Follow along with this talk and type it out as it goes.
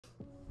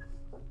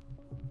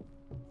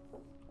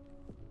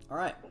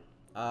Alright,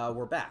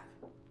 we're back.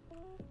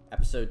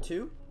 Episode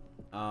 2.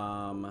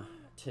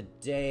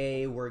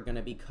 Today we're going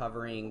to be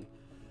covering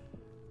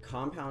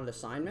compound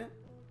assignment,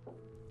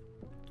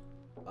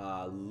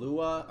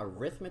 Lua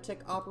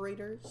arithmetic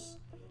operators,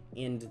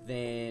 and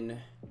then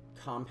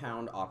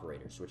compound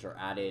operators, which are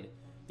added.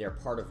 They're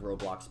part of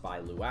ROBLOX by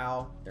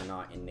Luau. They're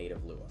not in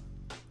native Lua.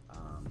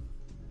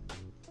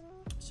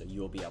 So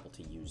you'll be able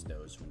to use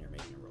those when you're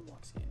making a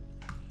ROBLOX game.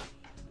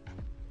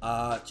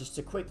 Just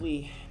to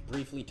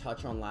briefly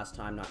touch on last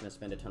time, not going to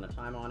spend a ton of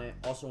time on it.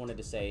 Also wanted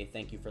to say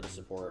thank you for the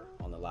support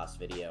on the last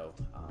video.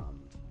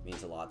 It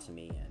means a lot to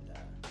me, and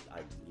I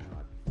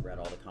read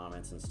all the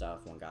comments and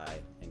stuff. One guy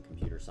in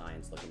computer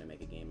science looking to make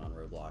a game on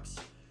ROBLOX,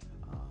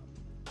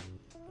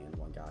 and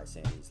one guy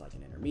saying he's like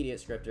an intermediate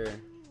scripter.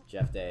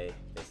 Jeff Day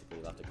basically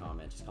left a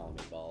comment just calling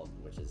me bald,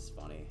 which is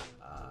funny.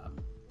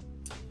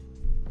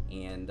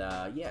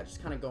 Yeah,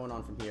 just kind of going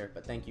on from here,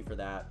 but thank you for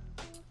that.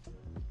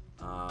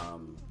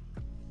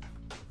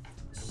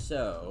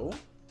 So,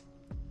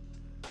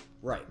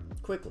 right,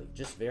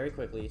 just very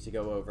quickly to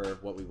go over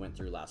what we went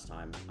through last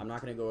time. I'm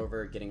not going to go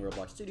over getting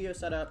ROBLOX Studio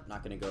set up,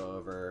 not going to go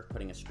over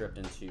putting a script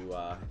into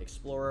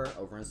Explorer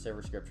over in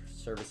server script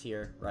service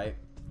here, right?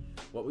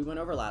 What we went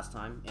over last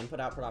time,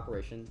 input-output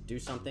operation, do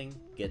something,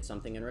 get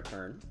something in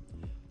return.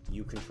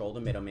 You control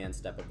the middleman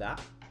step of that.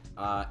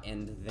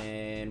 And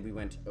then we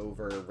went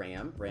over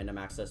RAM, random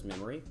access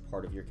memory,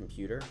 part of your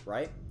computer,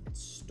 right?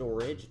 It's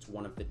storage. It's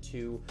one of the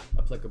two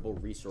applicable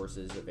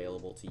resources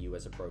available to you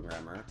as a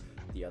programmer.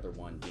 The other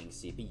one being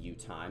CPU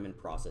time and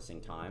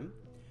processing time.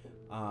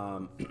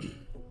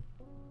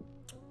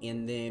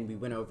 And then we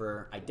went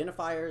over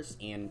identifiers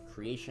and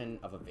creation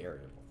of a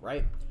variable,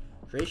 right?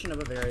 Creation of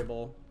a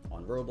variable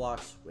on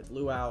ROBLOX with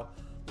Luau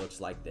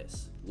looks like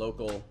this.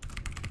 Local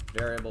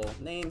variable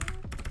name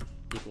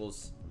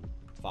equals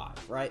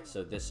 5, right?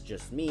 So this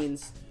just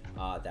means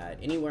that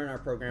anywhere in our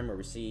program where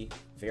we see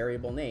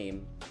variable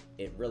name,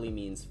 it really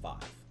means 5.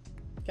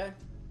 Okay,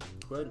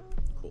 good,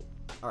 cool.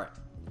 All right,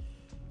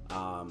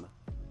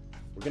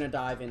 we're gonna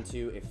dive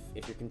into,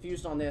 if you're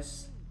confused on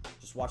this,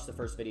 just watch the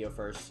first video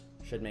first.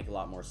 Should make a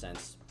lot more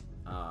sense.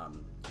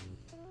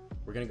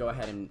 We're gonna go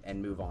ahead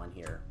and move on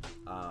here.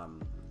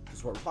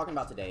 Because what we're talking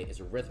about today is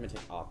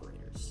arithmetic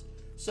operators.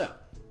 So,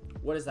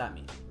 what does that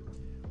mean?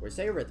 We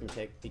say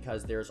arithmetic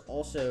because there's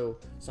also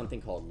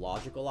something called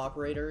logical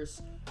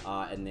operators,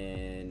 and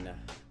then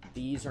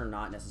these are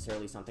not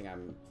necessarily something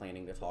I'm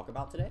planning to talk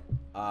about today,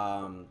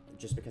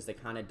 just because they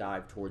kind of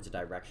dive towards a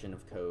direction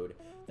of code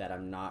that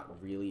I'm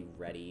not really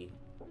ready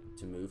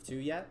to move to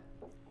yet.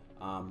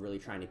 I'm really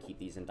trying to keep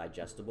these in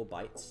digestible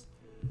bites.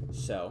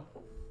 So,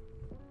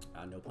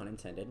 no pun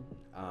intended,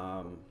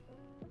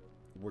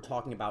 we're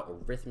talking about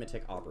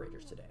arithmetic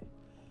operators today.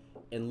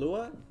 In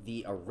Lua,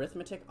 the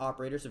arithmetic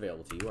operators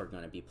available to you are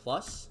going to be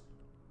plus,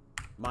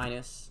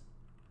 minus,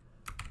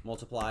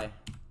 multiply,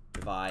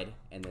 divide,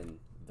 and then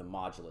the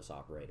modulus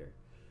operator.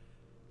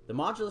 The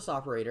modulus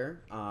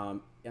operator,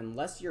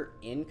 unless you're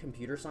in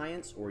computer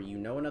science or you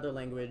know another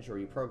language or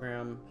you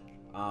program,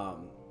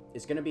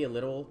 is going to be a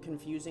little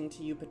confusing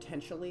to you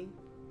potentially.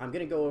 I'm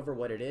going to go over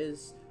what it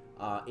is.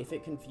 If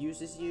it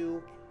confuses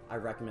you, I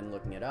recommend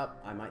looking it up.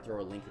 I might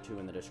throw a link or two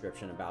in the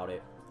description about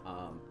it.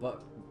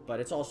 But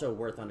it's also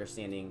worth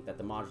understanding that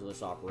the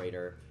modulus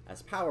operator,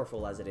 as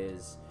powerful as it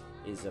is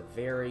a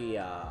very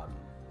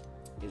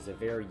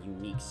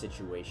unique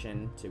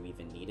situation to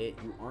even need it.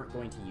 You aren't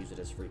going to use it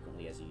as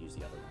frequently as you use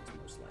the other ones,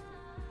 most likely.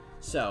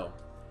 So,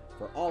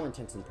 for all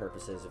intents and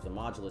purposes, if the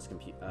modulus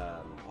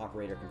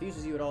operator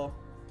confuses you at all,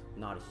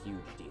 not a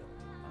huge deal.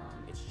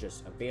 It's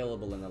just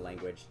available in the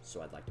language,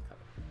 so I'd like to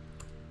cover it.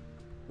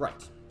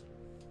 Right.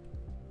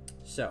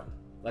 So,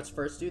 let's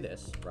first do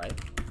this, right?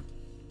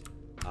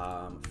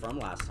 From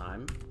last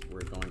time,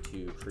 we're going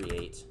to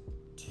create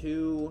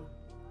 2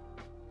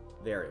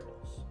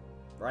 variables,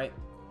 right?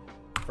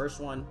 First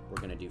one, we're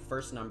going to do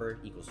first number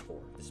equals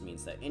 4. This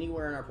means that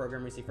anywhere in our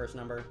program we see first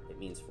number, it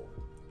means 4.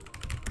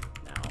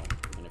 Now,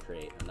 we're going to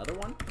create another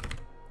one.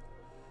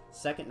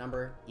 Second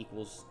number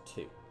equals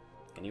 2.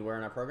 Anywhere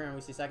in our program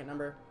we see second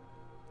number,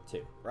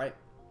 2, right?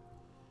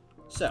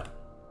 So,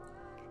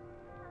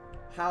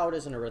 how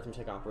does an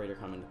arithmetic operator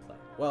come into play?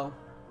 Well,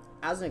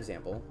 as an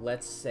example,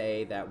 let's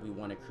say that we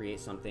want to create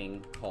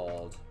something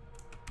called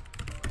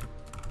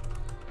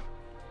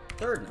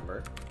third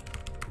number.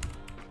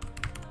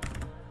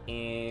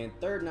 And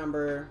third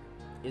number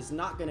is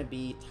not going to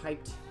be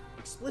typed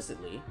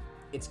explicitly.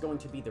 It's going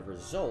to be the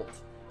result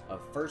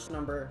of first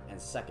number and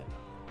second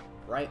number,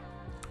 right?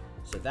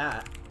 So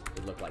that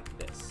would look like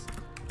this.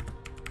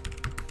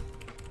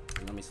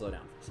 And let me slow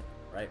down for a second,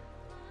 right?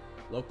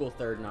 Local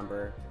third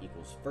number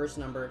equals first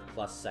number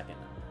plus second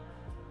number.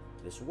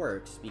 This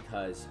works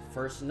because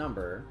first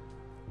number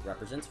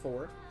represents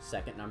 4,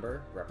 second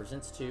number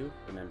represents 2.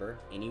 Remember,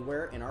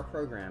 anywhere in our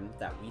program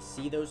that we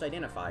see those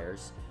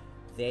identifiers,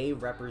 they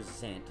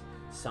represent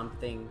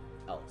something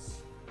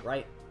else,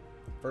 right?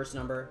 First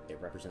number, it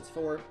represents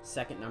 4,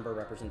 second number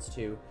represents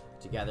 2,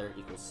 together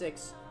equals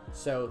 6,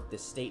 So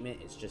this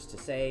statement is just to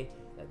say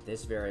that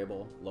this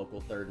variable,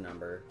 local third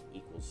number,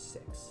 equals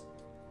 6.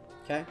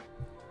 Okay?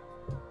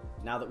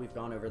 Now that we've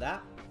gone over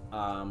that,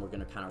 we're going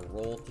to kind of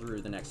roll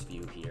through the next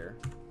few here.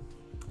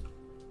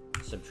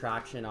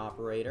 Subtraction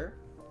operator.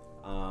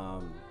 You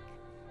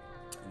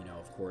know,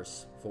 of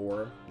course,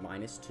 4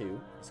 minus 2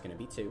 is going to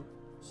be 2.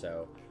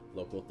 So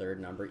local third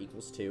number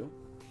equals 2.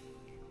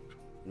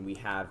 And we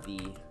have the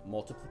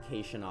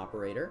multiplication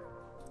operator.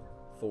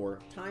 4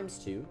 times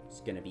 2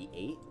 is going to be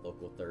 8.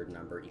 Local third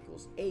number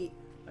equals 8.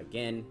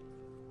 Again,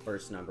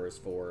 first number is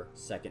 4,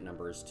 second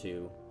number is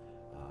 2.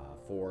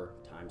 4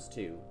 times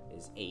 2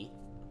 is 8.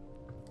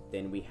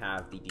 Then we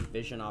have the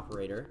division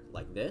operator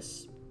like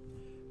this.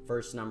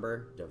 First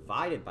number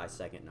divided by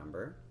second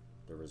number,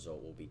 the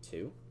result will be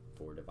 2.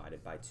 4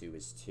 divided by 2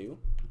 is 2.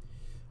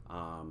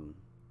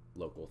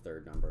 Local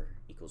third number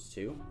equals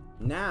 2.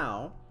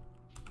 Now,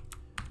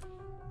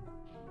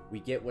 we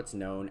get what's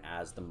known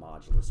as the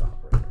modulus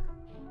operator.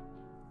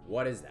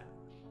 What is that,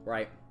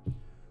 right?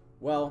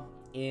 Well,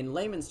 in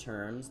layman's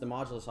terms, the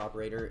modulus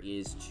operator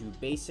is to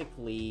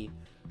basically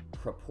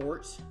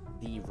purport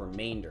the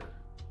remainder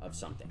of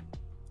something,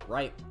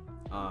 right?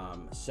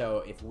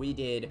 So if we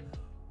did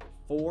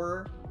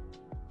 4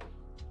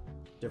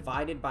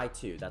 divided by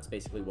 2, that's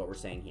basically what we're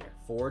saying here.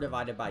 4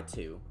 divided by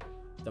 2,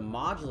 the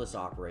modulus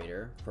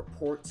operator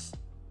purports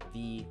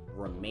the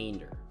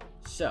remainder.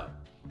 So,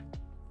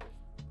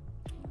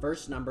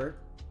 first number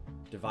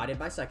divided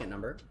by second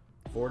number,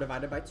 4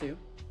 divided by 2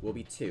 will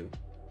be 2.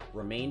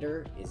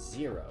 Remainder is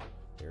 0.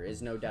 There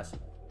is no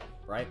decimal,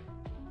 right?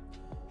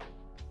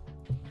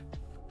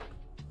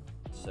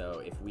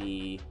 So if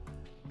we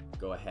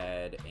go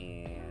ahead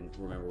and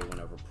remember we went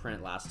over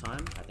print last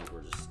time, I think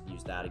we'll just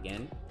use that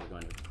again. We're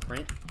going to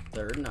print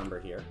third number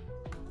here.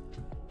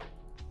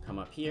 Come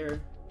up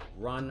here,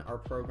 run our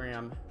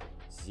program,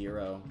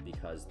 0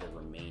 because the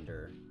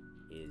remainder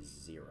is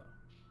 0,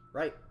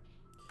 right?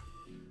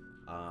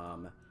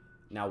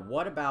 Now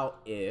what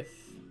about if,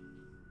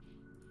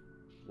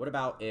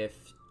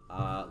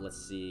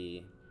 let's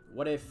see,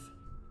 what if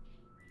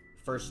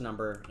first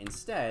number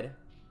instead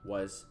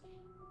was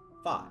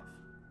 5,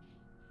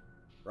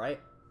 right?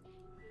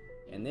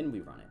 And then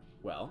we run it.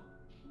 Well,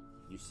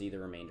 you see the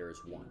remainder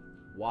is 1.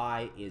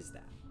 Why is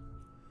that?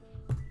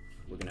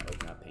 We're going to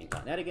open up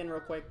paint.net again real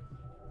quick.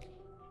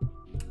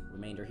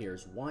 Remainder here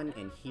is 1,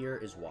 and here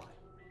is why.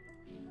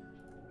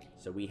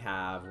 So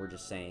we're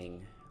just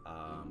saying,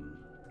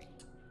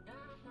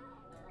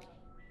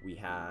 we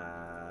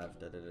have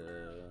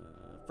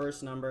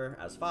first number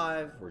as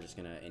 5. We're just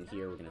gonna, in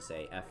here, we're gonna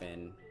say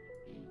fn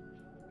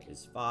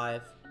is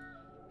 5.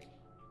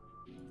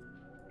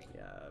 We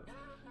have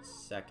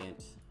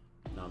second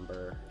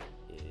number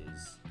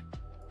is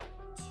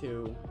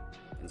 2.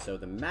 And so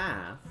the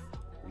math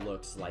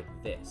looks like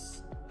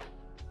this.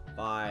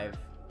 5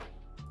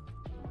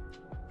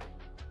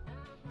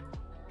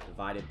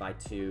 divided by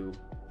 2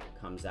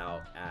 comes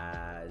out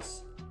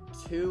as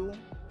 2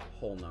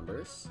 whole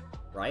numbers,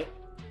 right?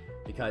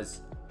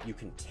 Because you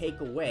can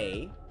take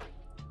away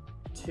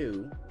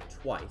 2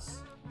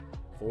 twice.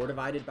 4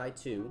 divided by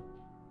 2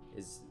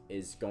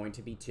 is going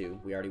to be 2.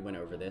 We already went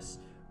over this.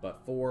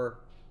 But 4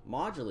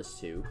 modulus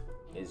 2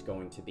 is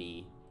going to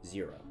be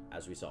 0,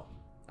 as we saw.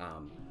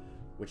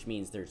 Which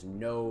means there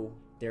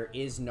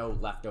is no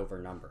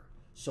leftover number.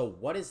 So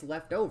what is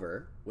left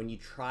over when you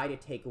try to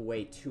take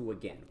away 2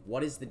 again?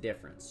 What is the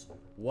difference?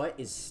 What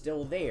is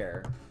still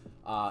there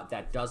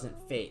that doesn't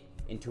fit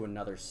into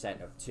another set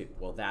of 2?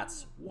 Well,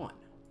 that's 1,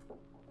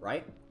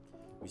 right?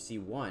 We see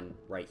 1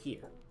 right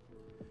here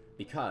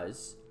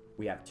because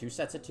we have 2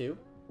 sets of 2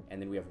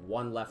 and then we have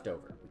 1 left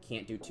over. We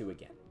can't do 2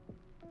 again.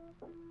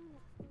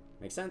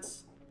 Make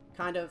sense?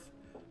 Kind of.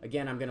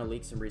 Again, I'm going to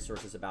leak some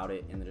resources about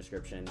it in the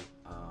description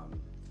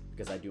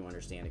because I do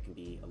understand it can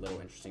be a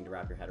little interesting to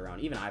wrap your head around.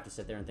 Even I have to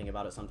sit there and think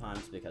about it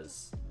sometimes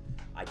because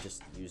I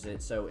just use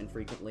it so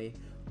infrequently.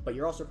 But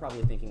you're also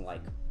probably thinking,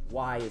 like,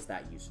 why is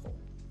that useful?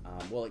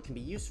 Well, it can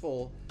be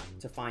useful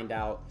to find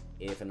out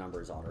if a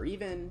number is odd or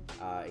even.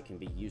 It can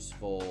be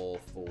useful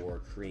for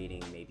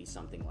creating maybe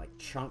something like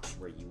chunks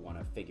where you want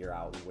to figure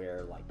out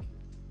where, like,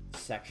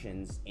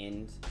 sections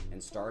end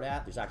and start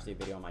at. There's actually a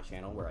video on my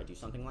channel where I do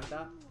something like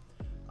that.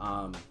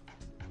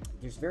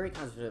 There's very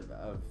kinds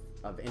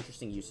of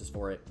interesting uses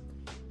for it,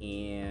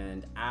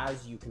 and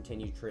as you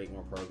continue to create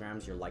more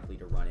programs, you're likely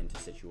to run into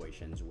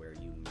situations where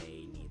you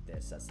may need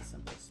this as the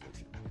simplest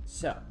solution.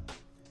 So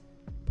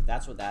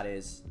that's what that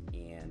is,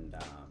 and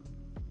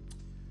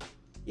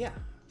yeah,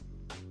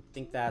 I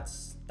think that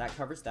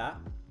covers that.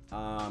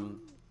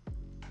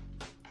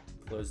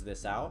 Close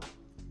this out.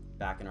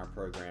 Back in our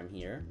program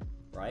here,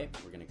 right?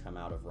 We're going to come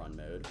out of run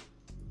mode.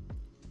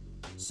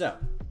 So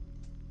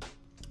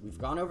we've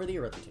gone over the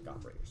arithmetic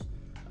operators: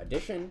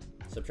 addition,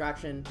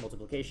 subtraction,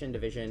 multiplication,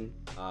 division,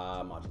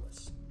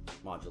 modulus,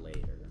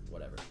 modulator,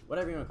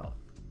 whatever you want to call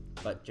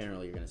it. But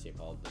generally, you're going to see it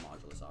called the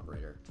modulus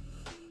operator,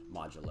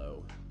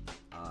 modulo.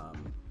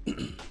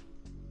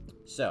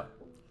 So,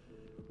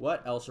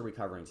 what else are we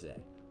covering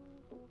today?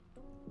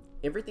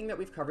 Everything that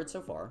we've covered so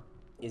far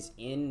is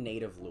in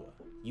native Lua.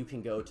 You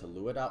can go to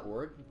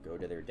lua.org, go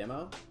to their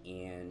demo,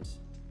 and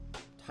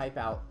type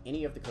out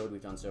any of the code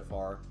we've done so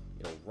far.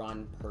 It'll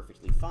run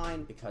perfectly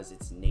fine because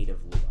it's native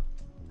Lua.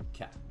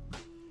 Okay.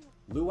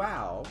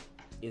 Luau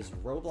is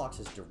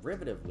Roblox's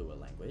derivative Lua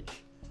language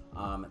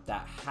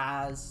that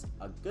has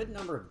a good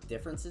number of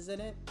differences in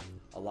it.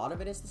 A lot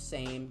of it is the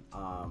same.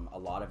 A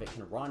lot of it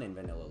can run in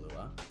vanilla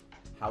Lua.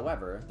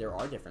 However, there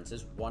are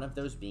differences, one of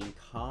those being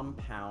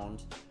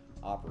compound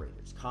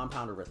operators,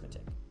 compound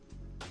arithmetic.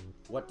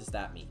 What does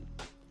that mean?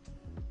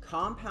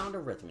 Compound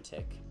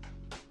arithmetic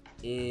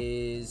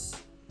is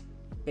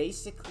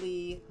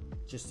basically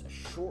just a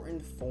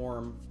shortened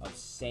form of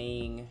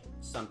saying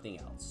something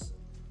else.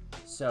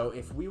 So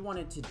if we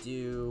wanted to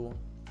do,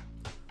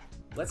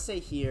 let's say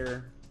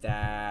here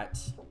that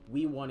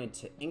we wanted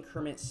to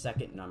increment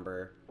second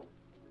number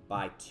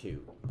by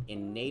 2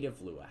 in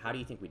native Lua, how do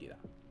you think we do that?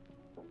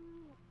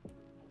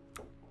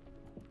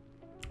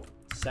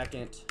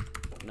 Second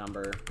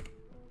number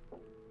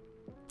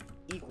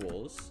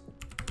equals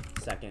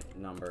second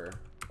number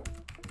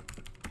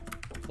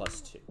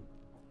plus 2.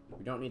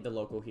 We don't need the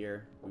local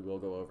here. We will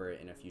go over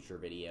it in a future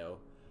video.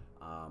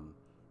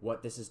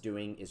 What this is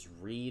doing is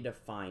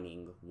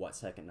redefining what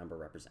second number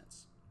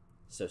represents.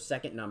 So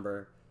second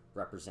number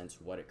represents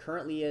what it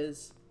currently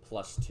is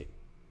plus 2.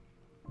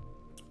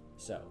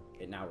 So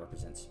it now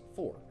represents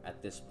 4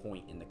 at this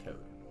point in the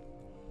code.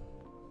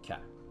 Okay.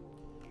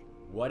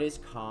 What is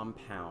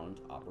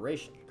compound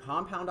operation?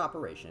 Compound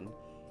operation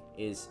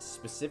is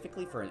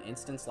specifically for an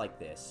instance like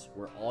this,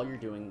 where all you're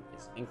doing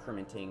is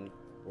incrementing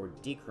or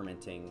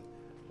decrementing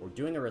or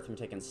doing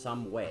arithmetic in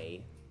some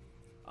way.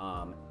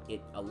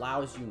 It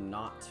allows you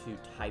not to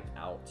type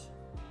out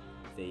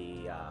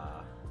the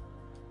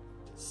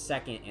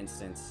second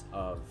instance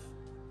of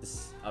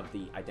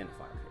the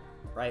identifier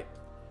here, right?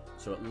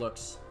 So it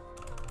looks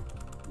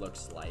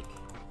like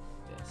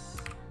this.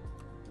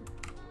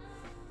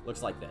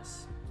 Looks like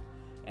this.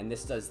 And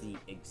this does the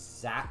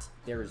exact,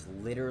 there is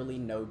literally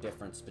no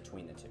difference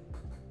between the two.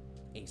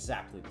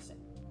 Exactly the same,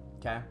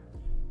 okay?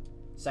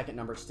 Second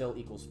number still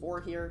equals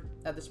 4 here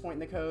at this point in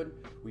the code.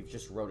 We've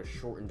just wrote a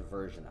shortened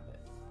version of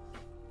it.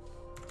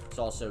 It's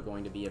also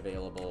going to be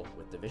available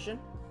with division.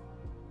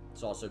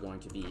 It's also going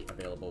to be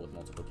available with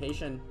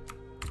multiplication.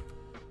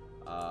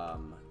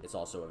 It's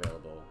also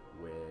available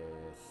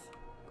with,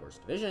 of course,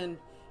 division.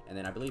 And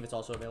then I believe it's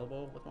also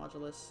available with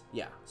modulus.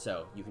 Yeah,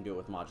 so you can do it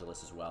with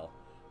modulus as well.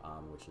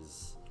 Which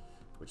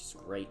is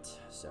great.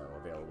 So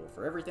available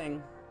for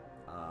everything,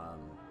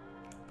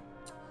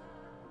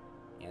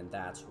 and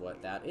that's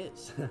what that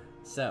is.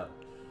 So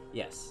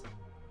yes,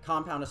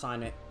 compound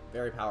assignment,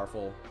 very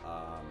powerful,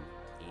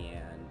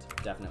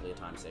 and definitely a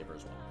time saver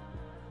as well.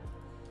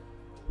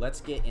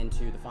 Let's get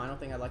into the final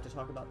thing I'd like to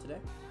talk about today.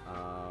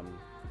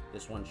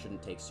 This one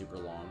shouldn't take super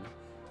long.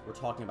 We're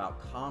talking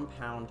about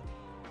compound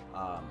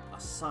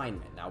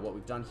assignment. Now what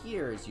we've done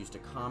here is used a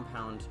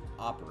compound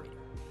operator.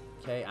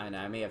 Okay, and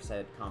I may have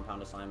said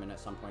compound assignment at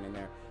some point in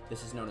there.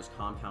 This is known as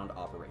compound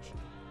operation,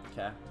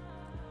 okay?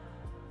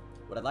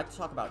 What I'd like to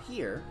talk about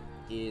here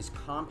is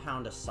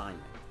compound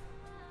assignment.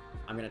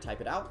 I'm gonna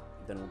type it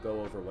out, then we'll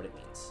go over what it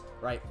means,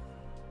 right?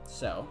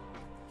 So,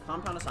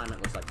 compound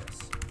assignment looks like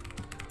this.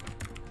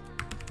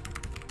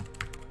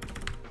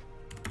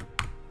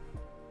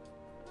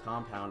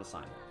 Compound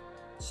assignment.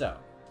 So,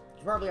 you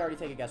can probably already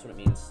take a guess what it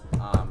means,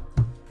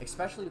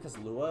 especially because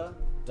Lua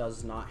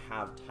does not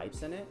have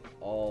types in it.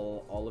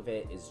 All of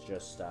it is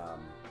just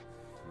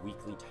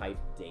weakly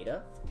typed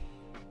data,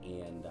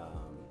 and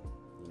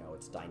you know,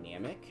 it's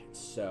dynamic,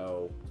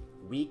 so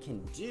we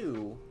can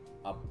do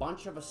a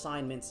bunch of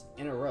assignments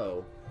in a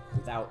row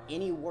without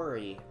any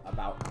worry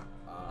about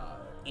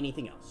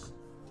anything else,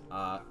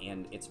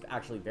 and it's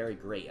actually very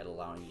great at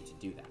allowing you to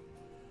do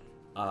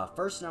that.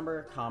 First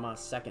number comma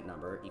second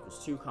number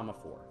equals 2 comma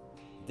 4.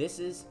 This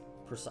is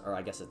or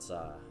I guess it's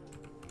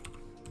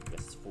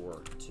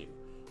 4 2.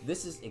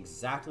 This is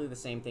exactly the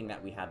same thing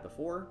that we had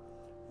before,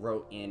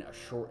 wrote in a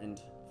shortened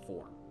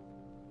form.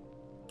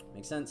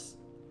 Make sense?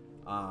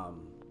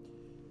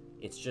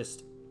 It's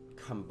just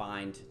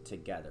combined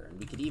together. And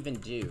we could even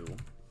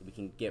we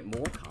can get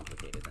more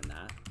complicated than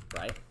that,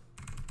 right?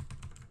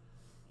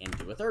 And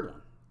do a third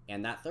one.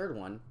 And that third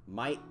one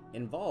might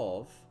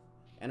involve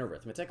an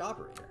arithmetic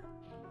operator.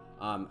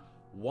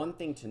 One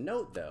thing to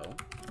note, though,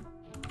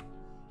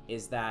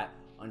 is that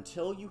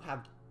until you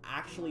have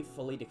actually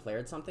fully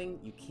declared something,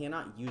 you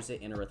cannot use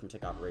it in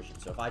arithmetic operation.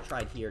 So if I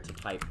tried here to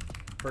type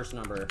first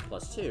number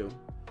plus 2,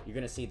 you're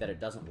going to see that it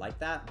doesn't like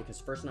that because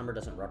first number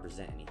doesn't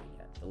represent anything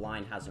yet. The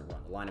line hasn't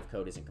run. The line of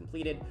code isn't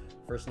completed.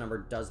 First number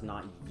does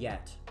not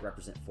yet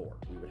represent 4.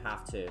 We would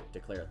have to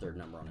declare a third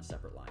number on a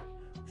separate line,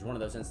 which is one of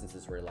those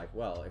instances where you're like,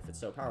 well, if it's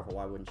so powerful,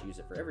 why wouldn't you use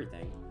it for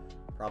everything?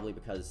 Probably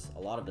because a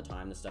lot of the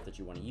time, the stuff that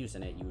you want to use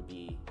in it, you would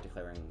be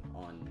declaring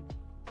on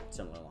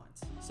similar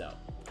lines. So,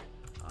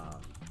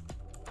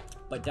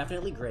 but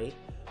definitely great.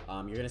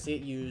 You're going to see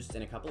it used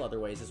in a couple other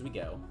ways as we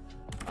go.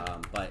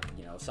 But,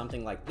 you know,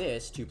 something like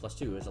this, 2 plus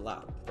 2 is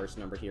allowed. First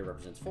number here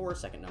represents 4,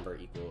 second number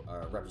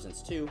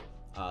represents 2,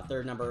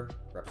 Third number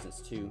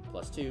represents 2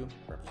 plus 2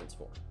 represents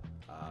 4.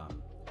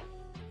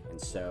 And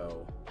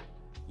so,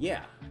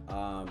 yeah,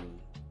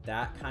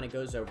 that kind of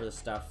goes over the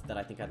stuff that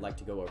I think I'd like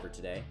to go over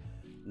today.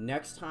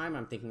 Next time,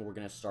 I'm thinking we're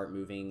going to start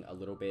moving a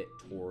little bit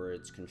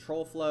towards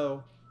control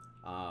flow,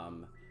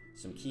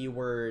 some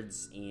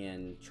keywords,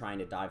 and trying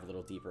to dive a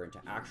little deeper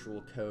into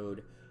actual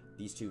code.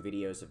 These 2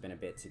 videos have been a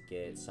bit to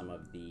get some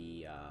of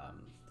the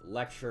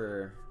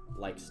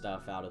lecture-like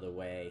stuff out of the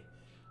way,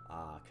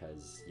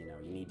 because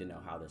you need to know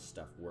how this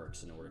stuff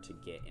works in order to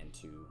get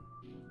into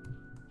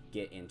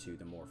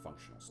the more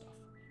functional stuff.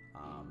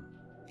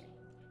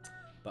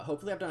 But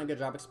hopefully I've done a good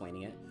job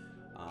explaining it.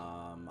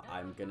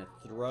 I'm gonna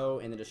throw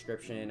in the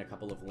description a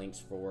couple of links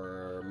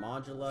for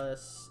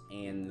Modulus,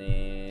 and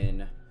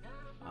then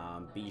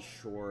be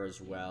sure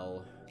as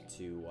well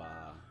to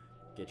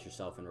get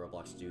yourself in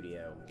Roblox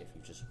Studio. If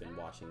you've just been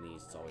watching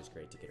these, it's always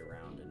great to get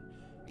around and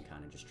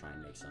kind of just try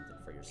and make something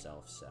for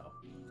yourself. So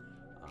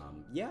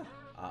yeah,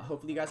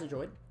 hopefully you guys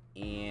enjoyed,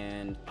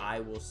 and I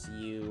will see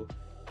you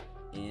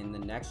in the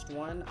next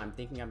one. I'm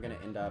thinking I'm gonna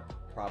end up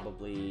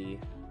probably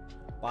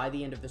by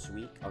the end of this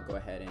week. I'll go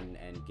ahead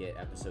and get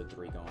episode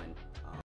 3 going.